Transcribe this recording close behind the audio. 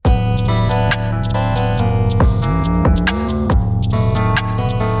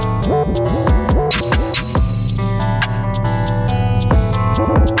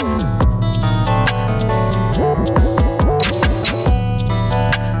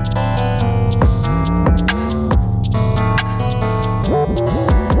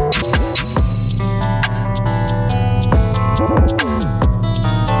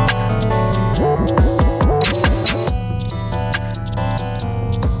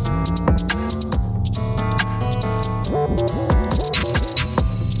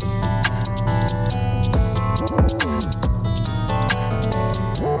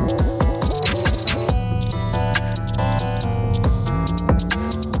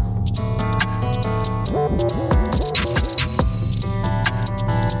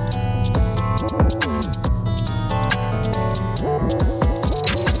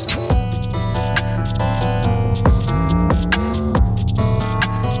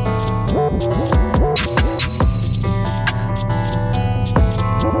How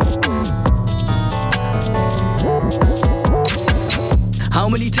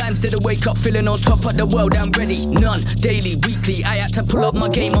many times did I wake up feeling on top of the world? I'm ready, none. Daily, weekly, I had to pull up my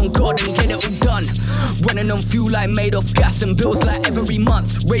game on God and get it all done. Running on fuel, I made off gas and bills like every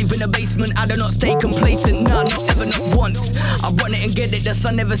month. Rave in the basement, I do not stay complacent, nah, not ever, not once. I run it and get it, the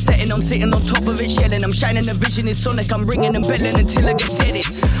sun never setting. I'm sitting on top of it, shelling. I'm shining, the vision is sonic. I'm ringing and belling until I get deaded.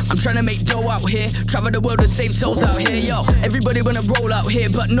 I'm trying to make dough out here, travel the world and save souls out here, yo. Everybody wanna roll out here,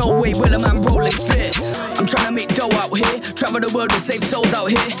 but no way will a man rolling fair. I'm trying to make dough out here, travel the world and save souls out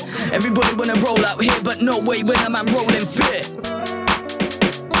here. Everybody wanna roll out here, but no way will a man rolling fair.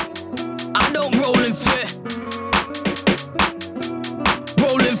 I don't roll in fear.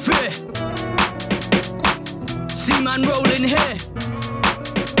 Rolling fear. See man rolling here.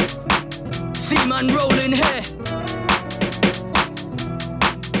 See man rolling here.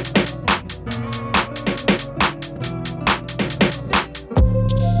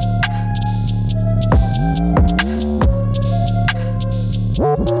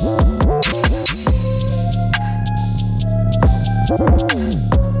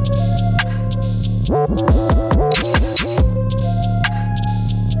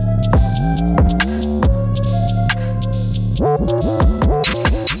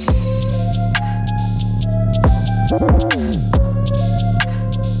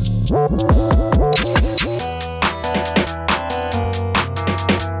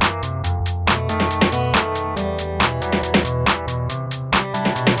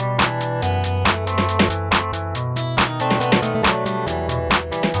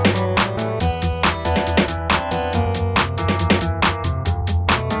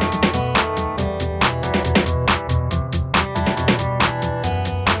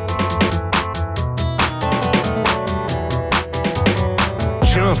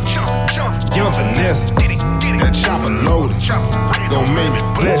 Young finesse, that chopper loaded, gon' make me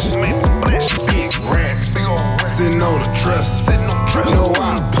flesh. Big racks, sitting on the truss. Know I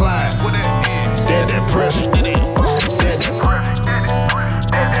apply that pressure.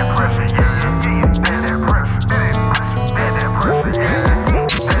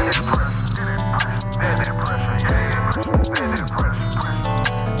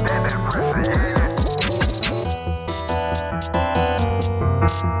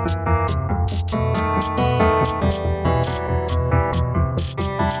 Yeah.